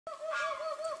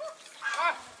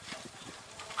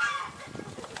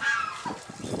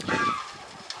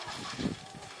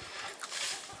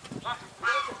啊！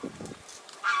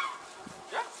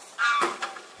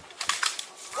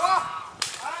哇！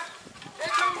哎，这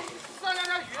死了2条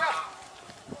鱼啊！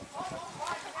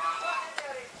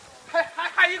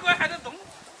还有一个还在动，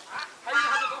还有一个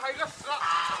还在动，还有一个死了。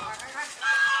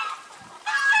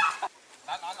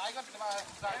拿一个这个吧，实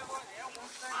在。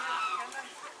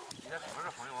你在什么时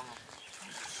候放的网啊？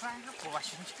穿一个锅巴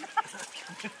心情。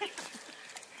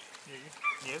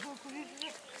那个估计是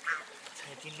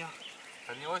才顶了。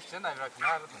但你我现在这看他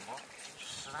还是动了。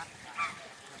是的。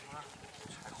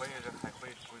还可以，这还可以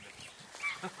处理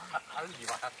的。还是泥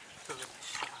巴，是不是？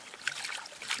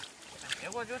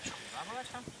那个就臭了，把它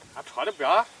抢。啊，臭的不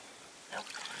要。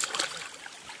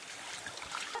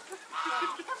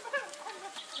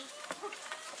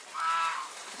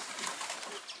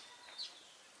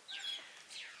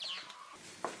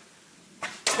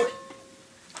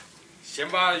先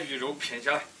把鱼肉片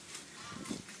下来。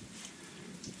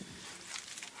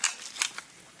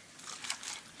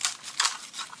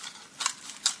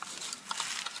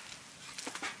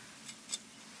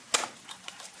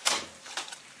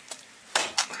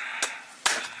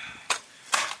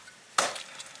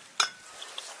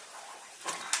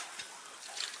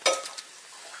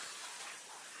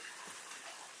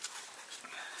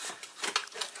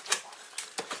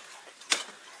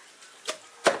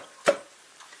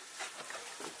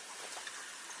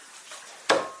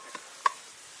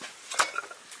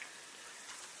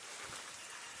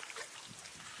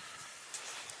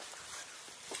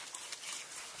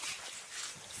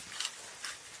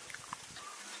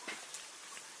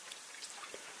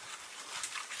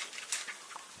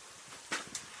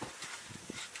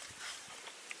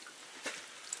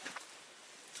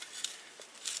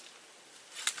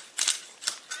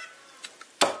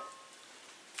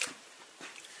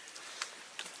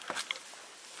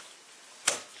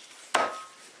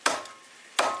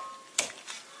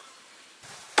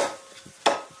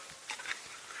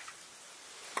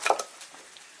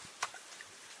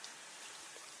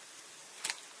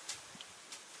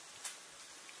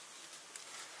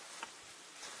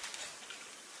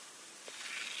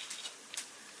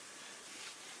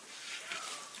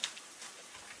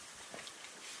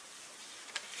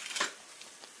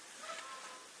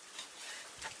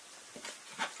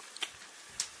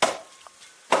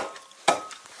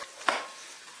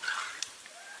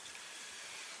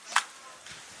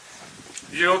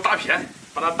鱼肉打片，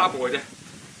把它打薄一点。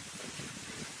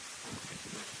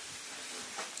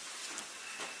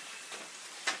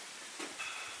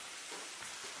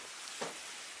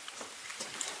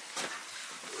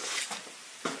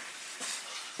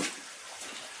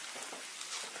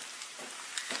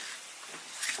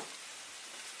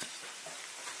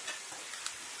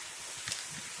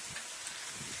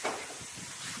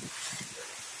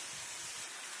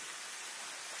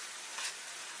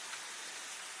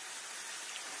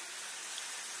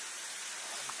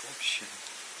片。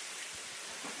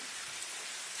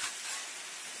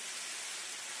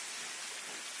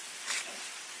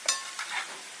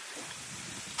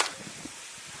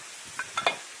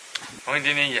放一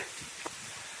点点盐，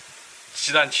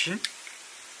鸡蛋清，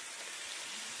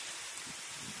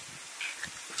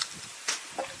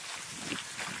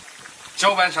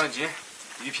搅拌上劲，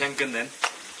鱼片更嫩。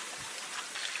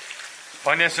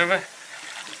放点水分，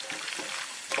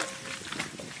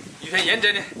鱼片腌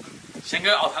这里，先给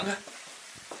熬汤去。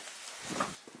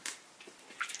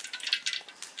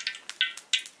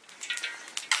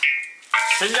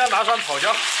生姜、大蒜泡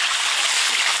椒，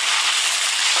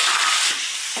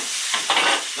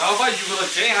然后把鱼骨头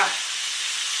煎一下。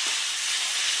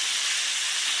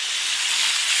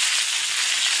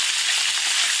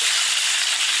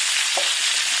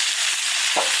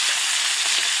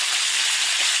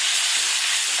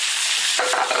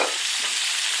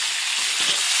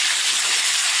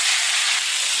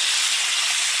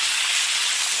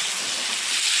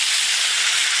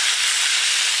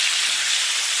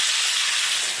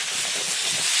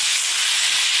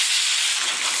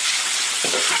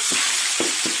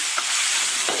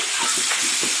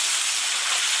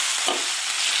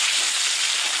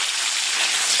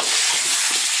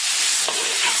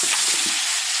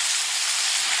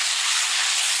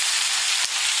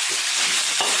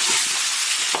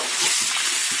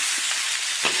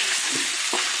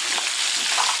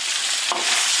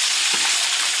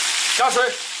 加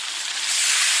水，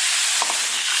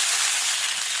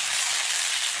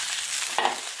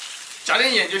加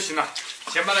点盐就行了。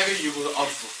先把那个鱼骨头熬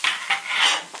熟。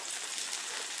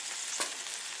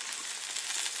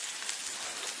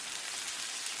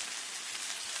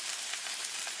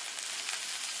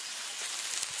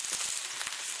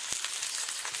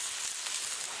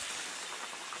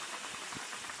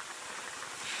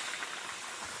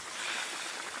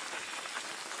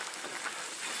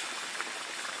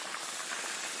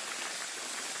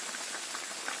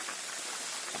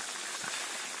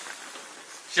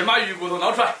先把鱼骨头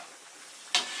捞出来。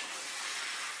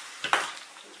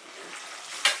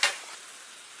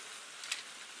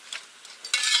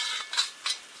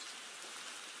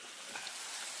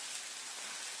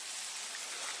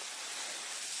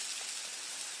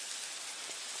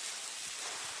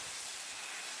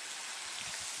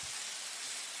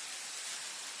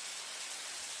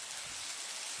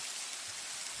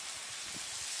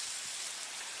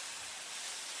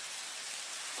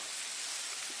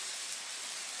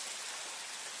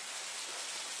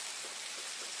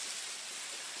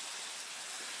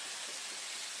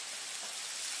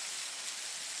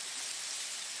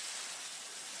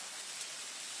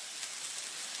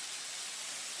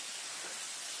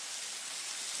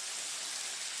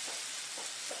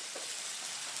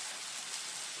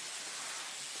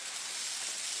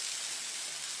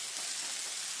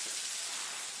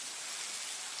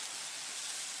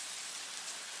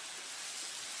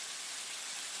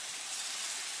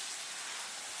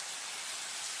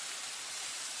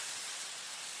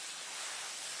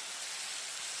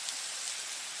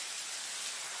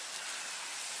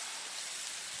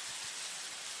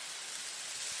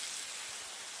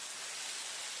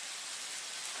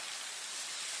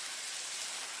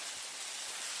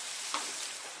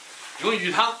用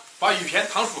鱼汤把鱼片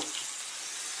烫熟。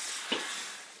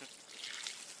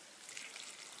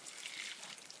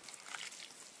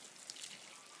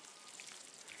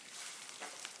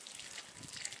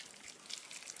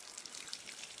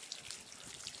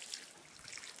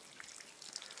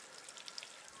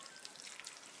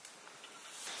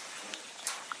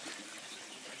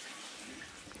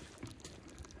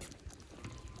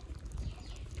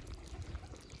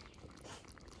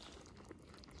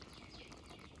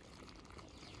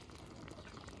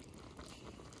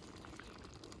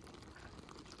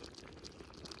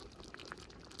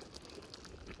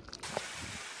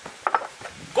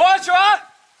过去啊！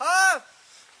好。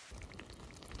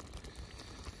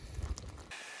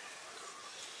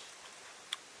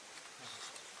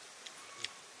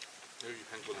这鱼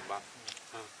片过得吧？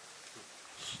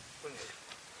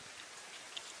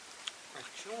哎，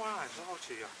青蛙还是好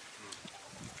吃呀。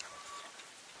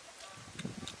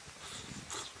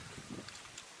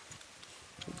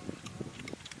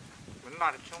温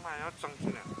辣的青蛙要长质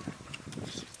量。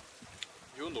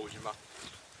有肉筋吧？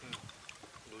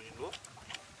肉筋多。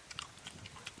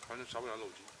反正少不了肉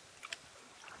筋。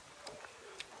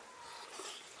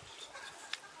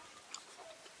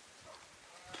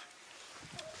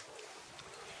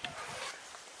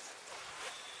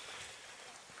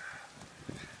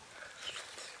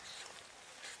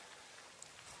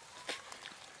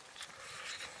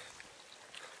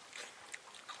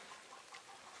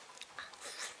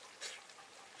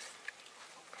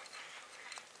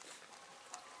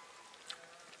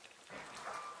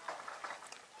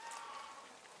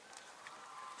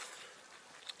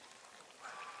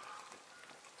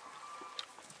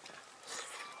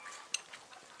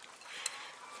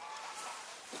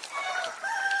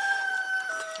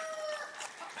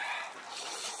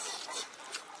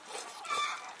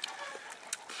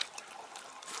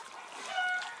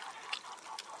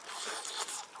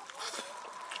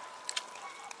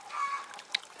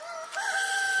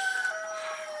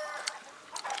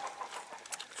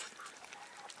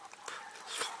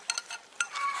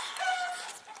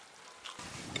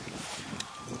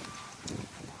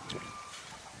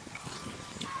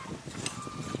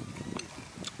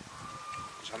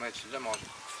上面气在毛，打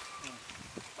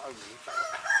鱼打个，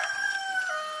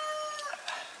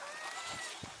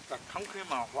打汤可以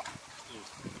蛮滑，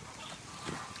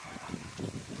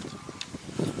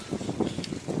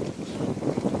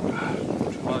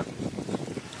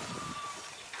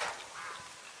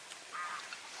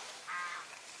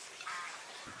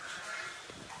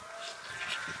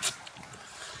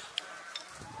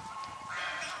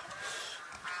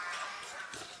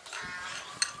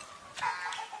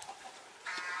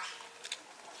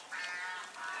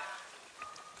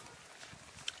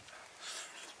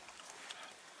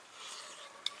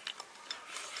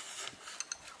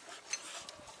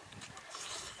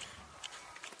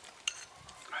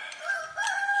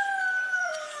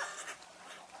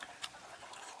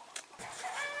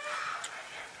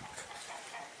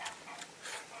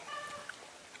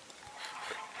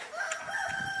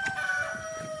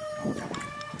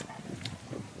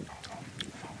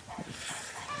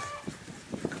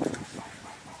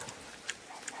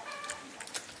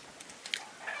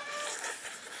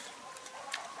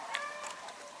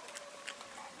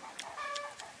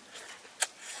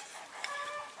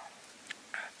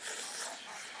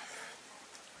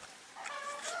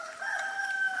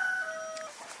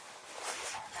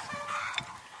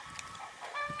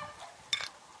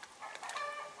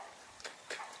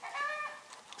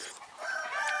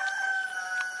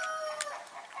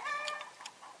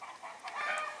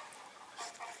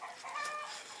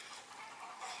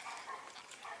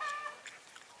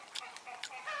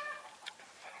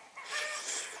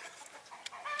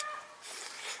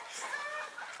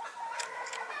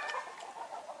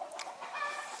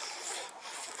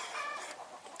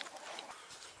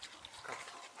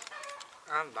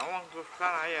俺老王给我耍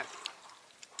那爷，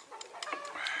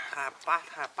他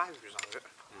还把鱼上去，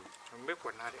没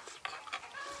管他的。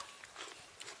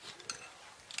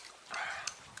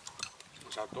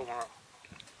下多放点，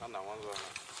俺老王子，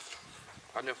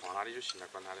外面放哪里就行了，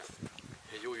管他的，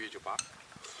有鱼就扒。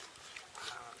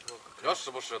要时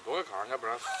不时多个炕，要不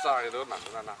然啥也都烂不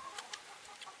烂了。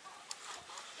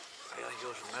哎呀，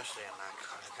有什么事呀？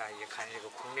那看一看这个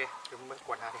空的，就没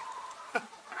管他的。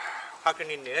他肯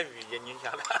定那鱼眼睛下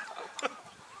的。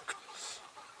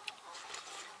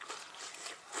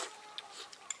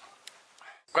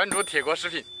关注铁锅视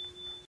频。